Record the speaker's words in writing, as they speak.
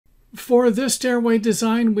For this stairway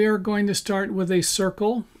design, we are going to start with a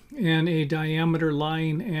circle and a diameter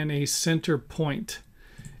line and a center point.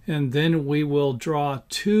 And then we will draw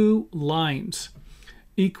two lines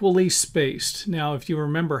equally spaced. Now, if you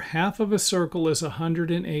remember, half of a circle is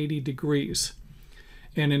 180 degrees.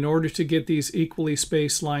 And in order to get these equally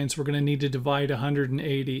spaced lines, we're going to need to divide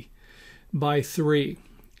 180 by 3.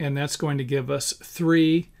 And that's going to give us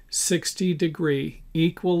 3 60-degree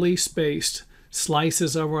equally spaced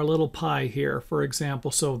slices of our little pie here, for example.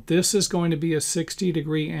 So this is going to be a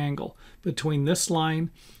 60-degree angle between this line,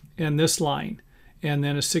 and then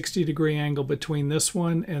a 60-degree angle between this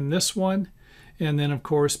one, and then of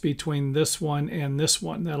course between this one and this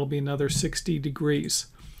one. That'll be another 60 degrees.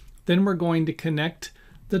 Then we're going to connect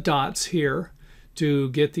the dots here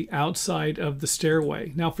to get the outside of the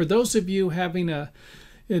stairway. Now, for those of you having a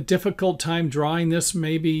difficult time drawing this,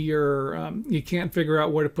 maybe you can't figure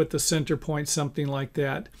out where to put the center point, something like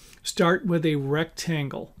that, start with a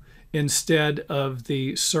rectangle instead of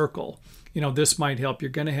the circle. This might help.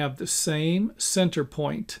 You're going to have the same center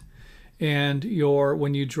point, and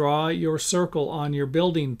when you draw your circle on your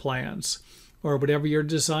building plans or whatever you're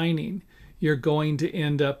designing, you're going to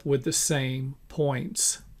end up with the same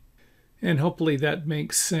points. And hopefully that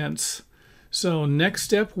makes sense. So next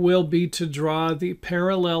step will be to draw the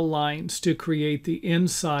parallel lines to create the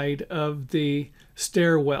inside of the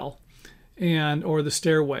stairwell or the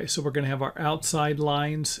stairway. So we're going to have our outside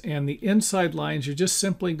lines, and the inside lines, you're just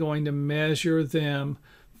simply going to measure them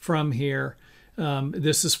from here.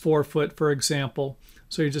 This is 4 foot, for example.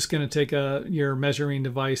 So you're just going to take your measuring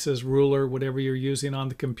devices, ruler, whatever you're using on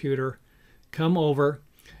the computer, come over,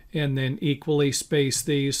 and then equally space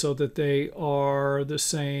these so that they are the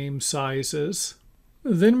same sizes.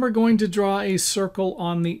 Then we're going to draw a circle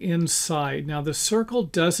on the inside. Now, the circle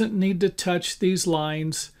doesn't need to touch these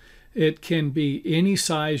lines. It can be any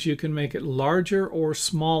size. You can make it larger or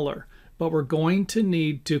smaller, but we're going to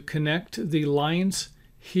need to connect the lines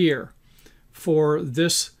here for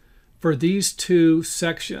these two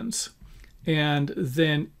sections, and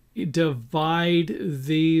then divide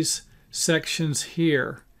these sections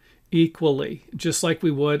here equally, just like we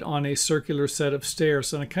would on a circular set of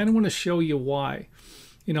stairs. And I kind of want to show you why.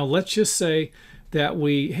 Let's just say that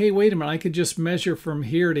hey, wait a minute, I could just measure from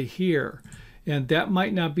here to here. And that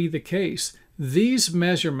might not be the case. These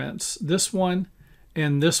measurements, this one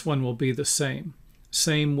and this one, will be the same.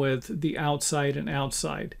 Same with the outside and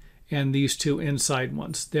outside. And these two inside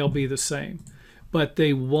ones, they'll be the same. But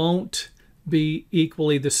they won't be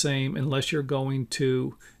equally the same unless you're going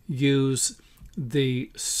to use the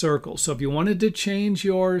circle. So if you wanted to change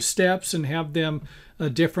your steps and have them a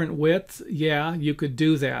different width, yeah, you could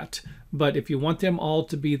do that. But if you want them all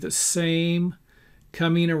to be the same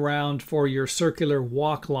coming around for your circular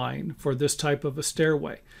walk line for this type of a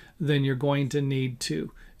stairway, then you're going to need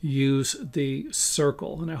to use the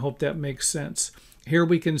circle. And I hope that makes sense. Here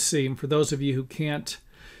we can see, and for those of you who can't,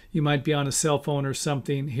 you might be on a cell phone or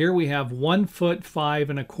something, here we have 1 foot 5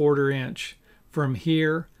 1/4 inch from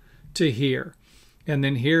here to here. And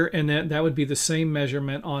then here, and then that would be the same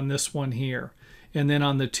measurement on this one here. And then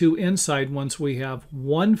on the two inside ones, we have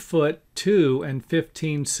 1 foot 2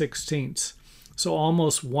 15/16. So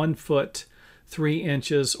almost 1 foot 3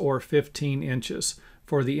 inches or 15 inches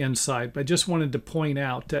for the inside. But I just wanted to point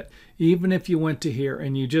out that even if you went to here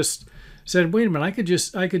and you just said, wait a minute,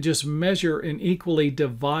 I could just measure and equally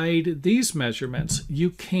divide these measurements,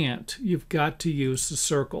 you can't. You've got to use the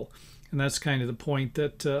circle. And that's kind of the point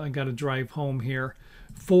that I got to drive home here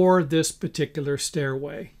for this particular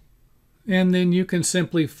stairway. And then you can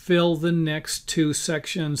simply fill the next two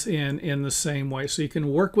sections in the same way. So you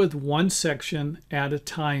can work with one section at a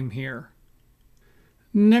time here.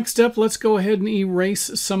 Next up, let's go ahead and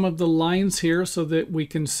erase some of the lines here so that we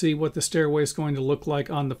can see what the stairway is going to look like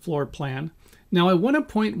on the floor plan. Now, I want to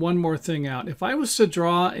point one more thing out. If I was to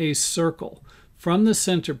draw a circle from the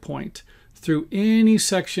center point through any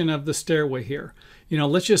section of the stairway here,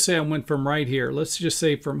 let's just say I went from right here. Let's just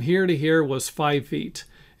say from here to here was 5 feet.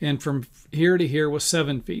 And from here to here was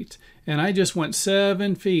 7 feet. And I just went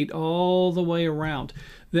 7 feet all the way around.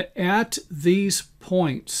 At these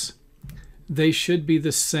points, they should be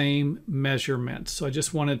the same measurement. So I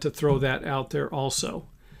just wanted to throw that out there also.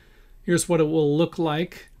 Here's what it will look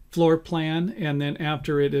like, floor plan, and then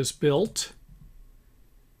after it is built.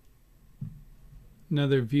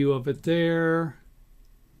 Another view of it there.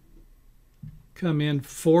 Come in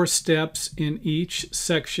 4 steps in each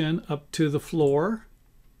section up to the floor.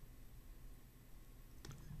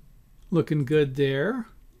 Looking good there.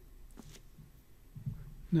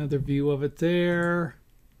 Another view of it there.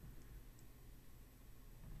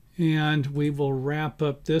 And we will wrap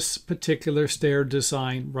up this particular stair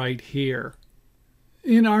design right here.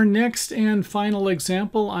 In our next and final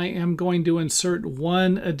example, I am going to insert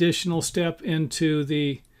one additional step into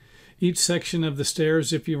each section of the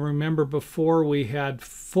stairs. If you remember before, we had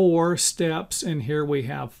 4 steps, and here we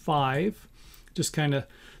have 5. Just kind of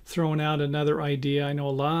throwing out another idea. I know a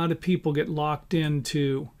lot of people get locked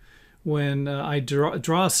into when I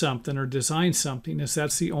draw something or design something, is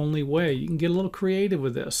that's the only way. You can get a little creative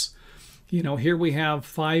with this. You know, here we have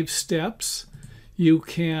 5 steps. You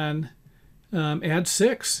can add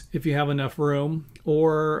 6 if you have enough room,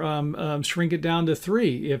 or shrink it down to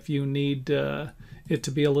 3 if you need it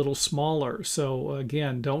to be a little smaller. So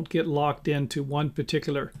again, don't get locked into one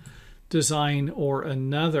particular design or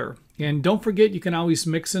another. And don't forget, you can always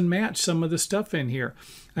mix and match some of the stuff in here.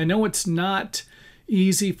 I know it's not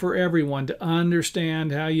easy for everyone to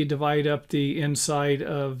understand how you divide up the inside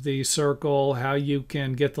of the circle, how you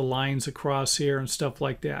can get the lines across here and stuff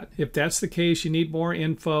like that. If that's the case, you need more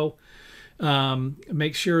info.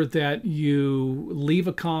 Make sure that you leave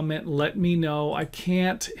a comment. Let me know. I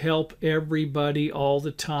can't help everybody all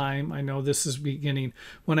the time. I know this is beginning.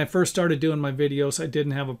 When I first started doing my videos, I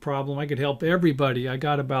didn't have a problem. I could help everybody. I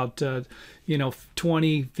got about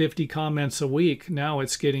 20, 50 comments a week. Now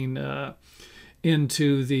it's getting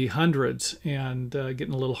into the hundreds and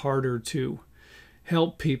getting a little harder to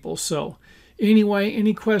help people. So anyway,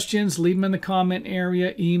 any questions, leave them in the comment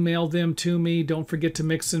area, email them to me. Don't forget to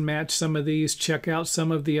mix and match some of these. Check out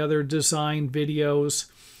some of the other design videos.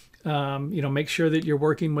 Make sure that you're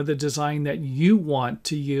working with a design that you want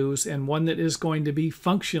to use and one that is going to be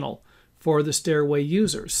functional for the stairway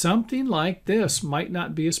user. Something like this might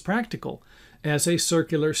not be as practical as a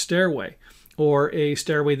circular stairway, or a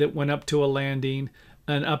stairway that went up to a landing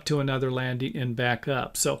and up to another landing and back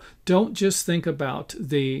up. So don't just think about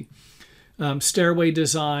the stairway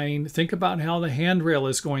design. Think about how the handrail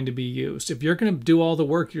is going to be used. If you're going to do all the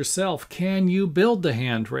work yourself, can you build the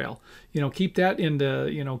handrail? Keep that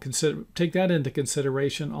into, take that into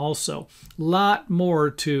consideration also. A lot more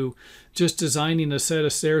to just designing a set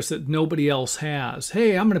of stairs that nobody else has.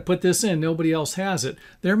 Hey, I'm going to put this in, nobody else has it.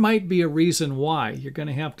 There might be a reason why. You're going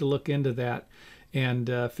to have to look into that and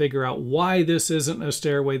figure out why this isn't a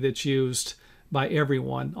stairway that's used by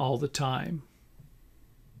everyone all the time.